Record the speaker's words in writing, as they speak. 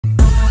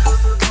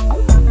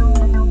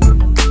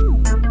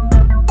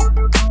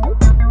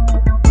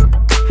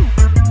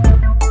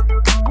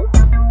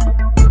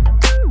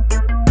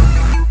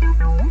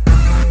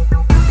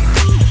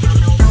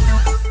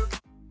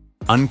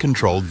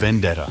Uncontrolled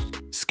Vendetta.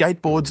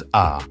 Skateboards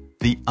are.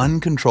 The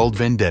Uncontrolled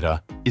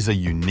Vendetta is a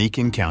unique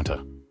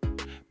encounter.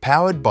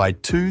 Powered by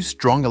two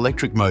strong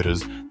electric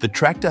motors, the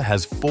tractor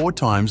has 4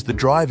 times the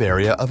drive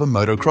area of a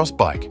motocross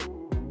bike.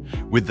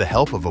 With the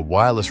help of a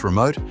wireless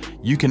remote,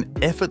 you can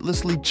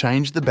effortlessly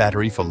change the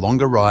battery for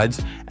longer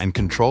rides and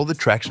control the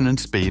traction and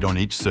speed on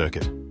each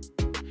circuit.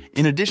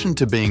 In addition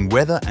to being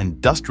weather and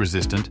dust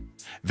resistant,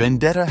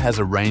 Vendetta has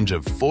a range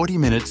of 40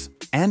 minutes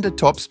and a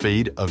top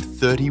speed of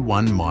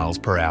 31 miles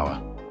per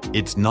hour.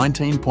 Its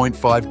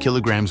 19.5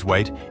 kilograms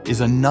weight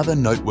is another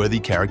noteworthy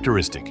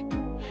characteristic.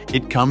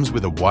 It comes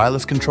with a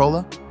wireless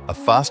controller, a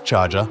fast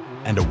charger,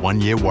 and a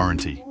 1-year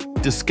warranty.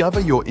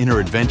 Discover your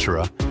inner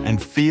adventurer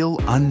and feel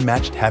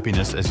unmatched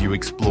happiness as you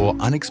explore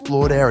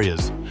unexplored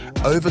areas,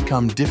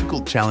 overcome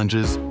difficult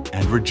challenges,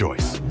 and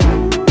rejoice.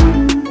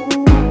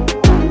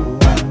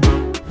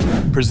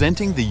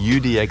 Presenting the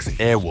UDX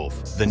Airwold,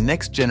 the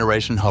next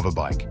generation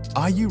hoverbike.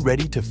 Are you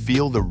ready to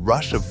feel the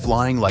rush of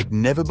flying like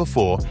never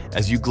before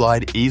as you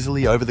glide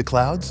easily over the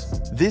clouds?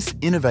 This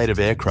innovative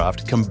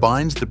aircraft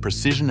combines the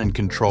precision and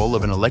control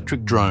of an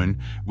electric drone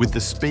with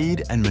the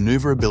speed and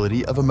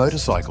maneuverability of a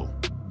motorcycle.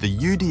 The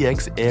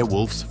UDX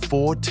Airwold's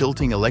 4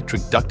 tilting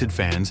electric ducted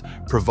fans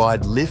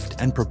provide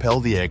lift and propel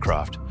the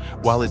aircraft,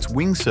 while its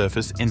wing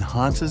surface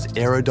enhances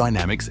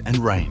aerodynamics and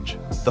range.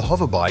 The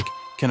hoverbike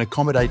can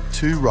accommodate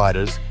 2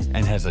 riders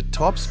and has a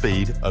top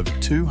speed of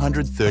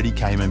 230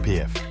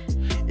 km/h.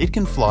 It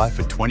can fly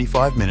for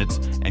 25 minutes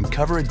and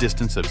cover a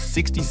distance of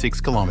 66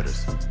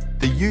 kilometers.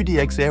 The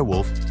UDX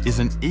Airwold is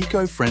an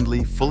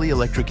eco-friendly, fully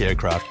electric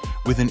aircraft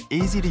with an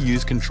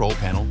easy-to-use control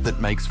panel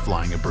that makes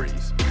flying a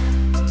breeze.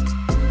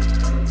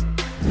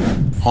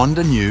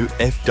 Honda New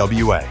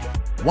FWA.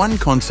 One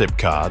concept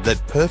car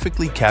that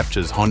perfectly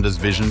captures Honda's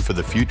vision for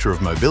the future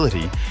of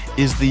mobility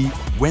is the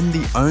when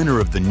the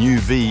owner of the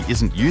NeuV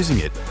isn't using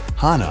it,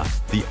 Hana,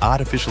 the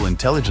artificial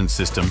intelligence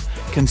system,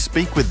 can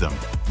speak with them,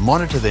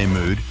 monitor their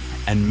mood,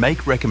 and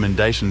make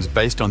recommendations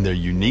based on their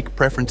unique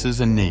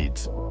preferences and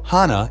needs.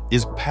 Hana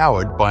is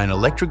powered by an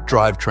electric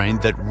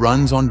drivetrain that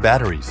runs on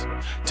batteries.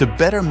 To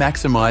better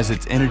maximize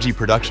its energy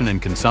production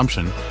and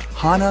consumption,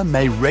 Hana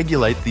may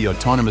regulate the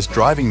autonomous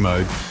driving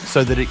mode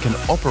so that it can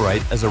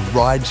operate as a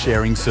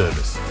ride-sharing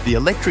service. The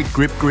electric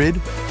grip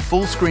grid,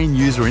 full-screen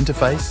user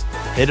interface,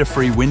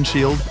 header-free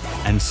windshield,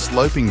 and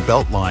sloping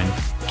beltline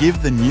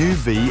give the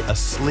NeuV a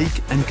sleek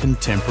and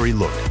contemporary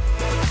look.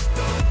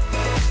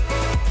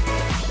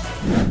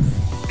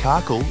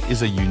 Carcle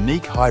is a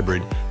unique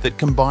hybrid that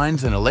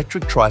combines an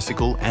electric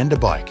tricycle and a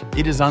bike.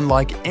 It is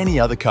unlike any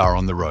other car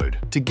on the road.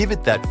 To give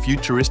it that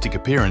futuristic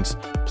appearance,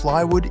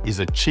 plywood is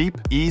a cheap,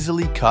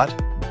 easily cut,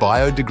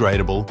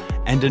 biodegradable,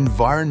 and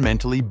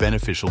environmentally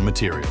beneficial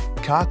material.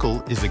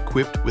 Carcle is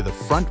equipped with a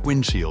front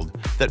windshield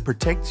that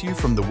protects you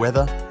from the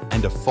weather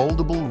and a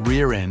foldable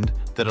rear end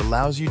that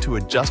allows you to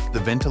adjust the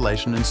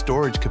ventilation and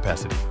storage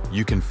capacity.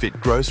 You can fit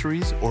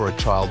groceries or a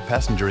child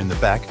passenger in the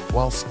back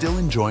while still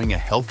enjoying a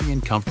healthy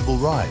and comfortable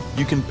ride.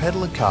 You can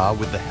pedal a car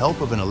with the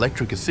help of an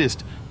electric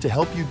assist to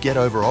help you get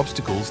over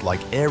obstacles like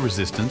air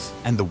resistance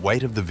and the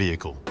weight of the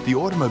vehicle. The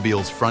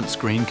automobile's front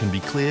screen can be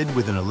cleared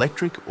with an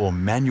electric or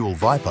manual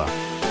Viper.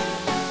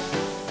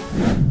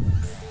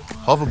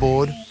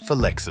 Hoverboard for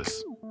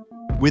Lexus.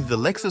 With the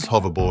Lexus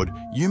Hoverboard,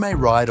 you may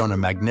ride on a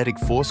magnetic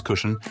force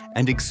cushion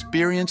and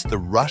experience the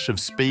rush of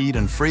speed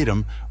and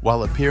freedom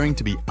while appearing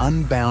to be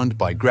unbound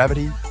by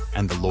gravity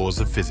and the laws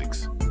of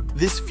physics.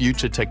 This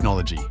future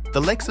technology,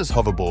 the Lexus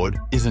Hoverboard,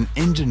 is an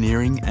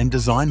engineering and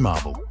design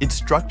marvel. Its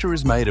structure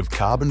is made of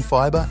carbon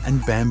fiber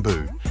and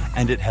bamboo,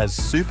 and it has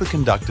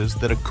superconductors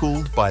that are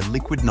cooled by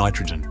liquid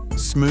nitrogen.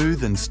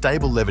 Smooth and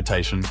stable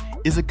levitation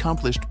is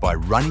accomplished by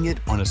running it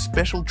on a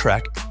special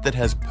track that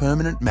has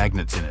permanent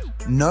magnets in it.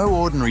 No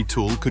ordinary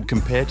tool could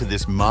compare to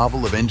this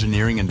marvel of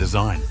engineering and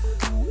design.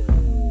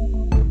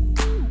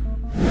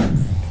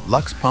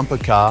 Lux Pumper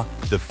Car,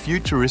 the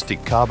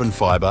futuristic carbon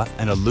fiber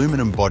and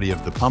aluminum body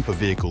of the pumper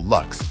vehicle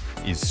Lux,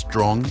 is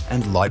strong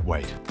and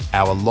lightweight.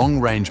 Our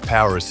long-range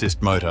power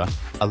assist motor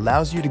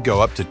allows you to go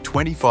up to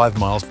 25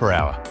 miles per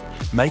hour,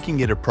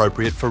 making it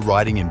appropriate for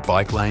riding in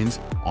bike lanes,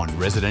 on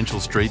residential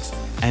streets,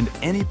 and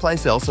any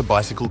place else a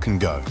bicycle can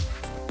go.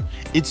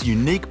 Its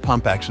unique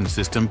pump action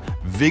system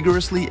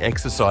vigorously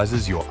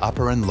exercises your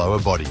upper and lower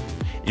body,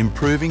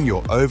 improving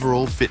your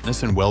overall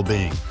fitness and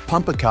well-being.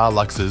 Pumper Car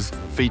Luxes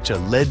feature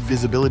LED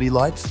visibility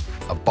lights,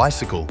 a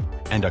bicycle,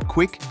 and are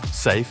quick,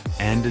 safe,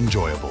 and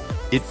enjoyable.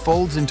 It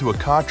folds into a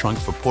car trunk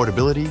for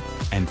portability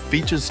and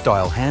features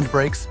style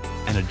handbrakes,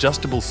 an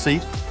adjustable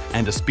seat,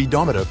 and a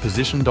speedometer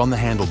positioned on the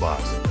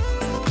handlebars.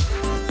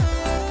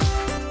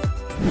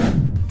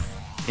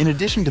 In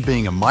addition to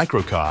being a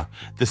microcar,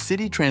 the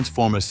City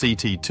Transformer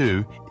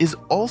CT2 is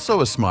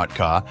also a smart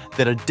car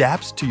that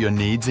adapts to your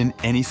needs in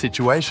any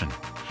situation.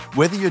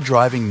 Whether you're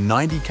driving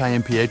 90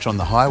 km/h on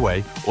the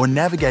highway or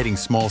navigating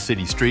small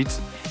city streets,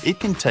 it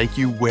can take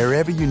you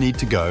wherever you need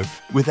to go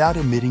without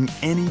emitting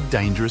any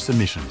dangerous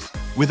emissions.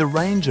 With a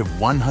range of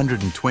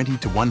 120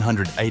 to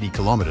 180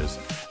 kilometers,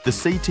 the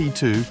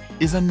CT2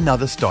 is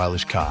another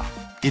stylish car.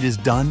 It is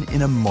done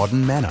in a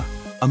modern manner,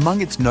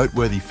 Among its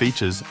noteworthy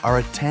features are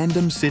a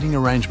tandem sitting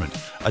arrangement,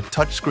 a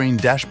touchscreen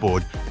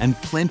dashboard, and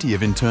plenty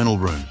of internal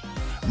room.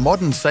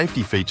 Modern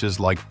safety features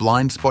like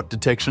blind spot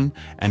detection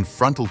and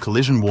frontal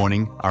collision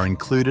warning are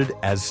included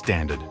as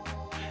standard.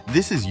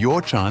 This is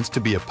your chance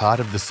to be a part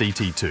of the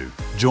CT2.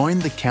 Join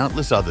the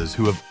countless others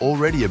who have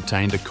already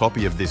obtained a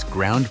copy of this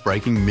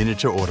groundbreaking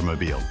miniature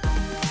automobile.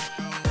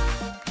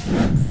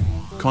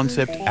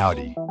 Concept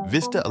Audi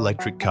Vista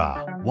electric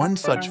car. One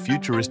such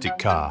futuristic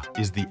car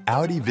is the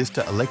Audi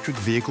Vista electric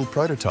vehicle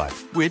prototype,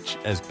 which,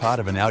 as part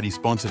of an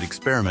Audi-sponsored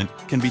experiment,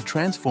 can be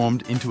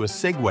transformed into a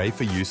Segway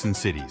for use in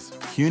cities.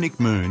 Hunic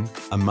Moon,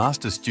 a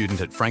master's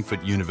student at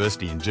Frankfurt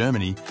University in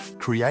Germany,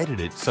 created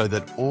it so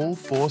that all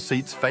 4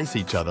 seats face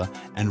each other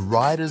and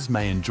riders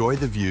may enjoy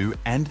the view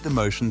and the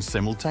motion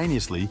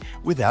simultaneously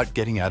without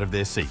getting out of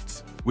their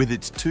seats. With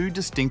its 2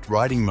 distinct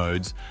riding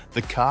modes,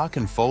 the car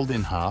can fold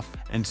in half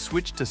and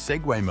switch to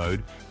Segway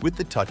mode with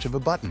the touch of a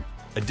button.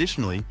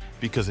 Additionally,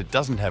 because it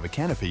doesn't have a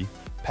canopy,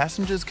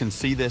 passengers can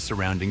see their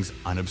surroundings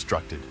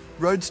unobstructed.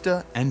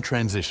 Roadster and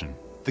Transition.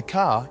 The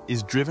car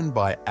is driven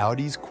by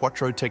Audi's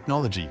Quattro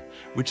technology,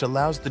 which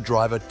allows the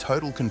driver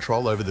total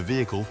control over the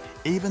vehicle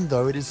even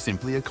though it is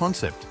simply a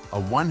concept. A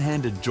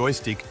one-handed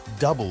joystick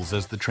doubles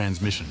as the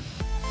transmission.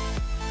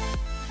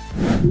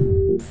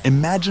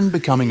 Imagine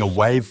becoming a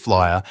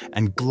WaveFlyer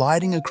and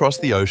gliding across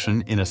the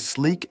ocean in a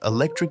sleek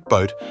electric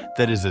boat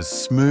that is as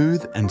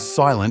smooth and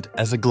silent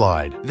as a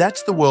glide.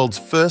 That's the world's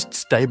first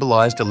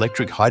stabilized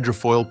electric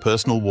hydrofoil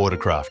personal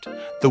watercraft,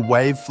 the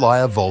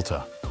WaveFlyer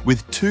Volta.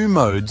 With 2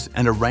 modes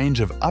and a range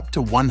of up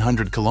to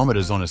 100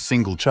 kilometers on a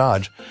single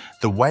charge,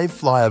 the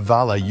WaveFlyer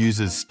Vala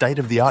uses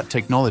state-of-the-art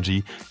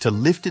technology to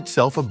lift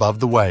itself above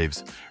the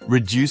waves,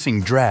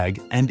 reducing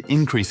drag and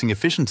increasing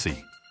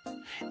efficiency.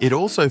 It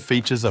also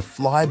features a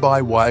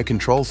fly-by-wire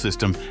control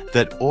system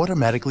that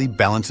automatically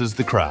balances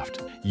the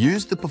craft.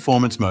 Use the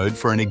performance mode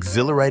for an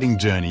exhilarating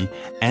journey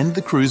and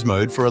the cruise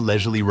mode for a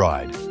leisurely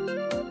ride.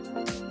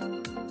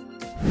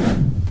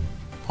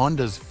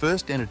 Honda's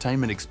first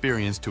entertainment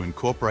experience to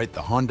incorporate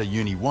the Honda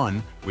Uni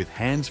One with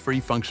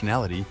hands-free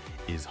functionality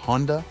is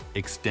Honda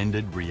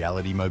Extended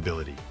Reality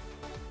Mobility.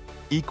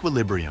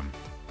 Equilibrium.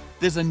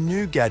 There's a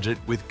new gadget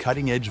with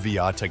cutting-edge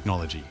VR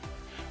technology.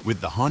 With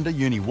the Honda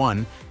Uni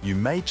One, you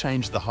may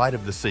change the height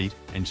of the seat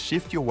and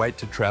shift your weight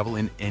to travel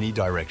in any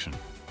direction.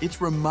 It's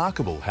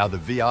remarkable how the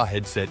VR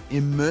headset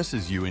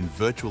immerses you in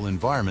virtual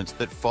environments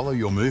that follow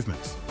your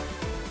movements.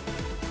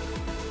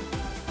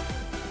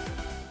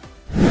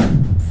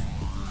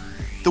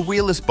 The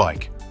Wheelless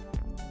Bike.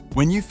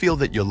 When you feel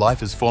that your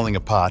life is falling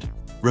apart,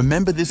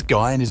 remember this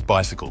guy and his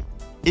bicycle.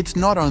 It's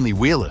not only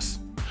wheelless.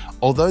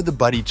 Although the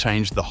Buddy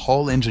changed the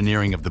whole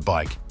engineering of the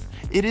bike,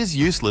 it is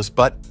useless,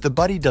 but the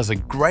Buddy does a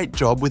great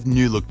job with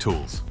new look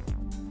tools.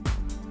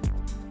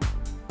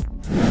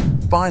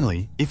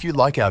 Finally, if you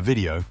like our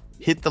video,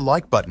 hit the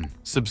like button,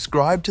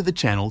 subscribe to the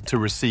channel to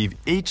receive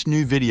each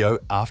new video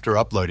after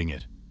uploading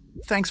it.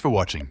 Thanks for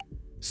watching.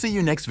 See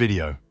you next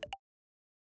video.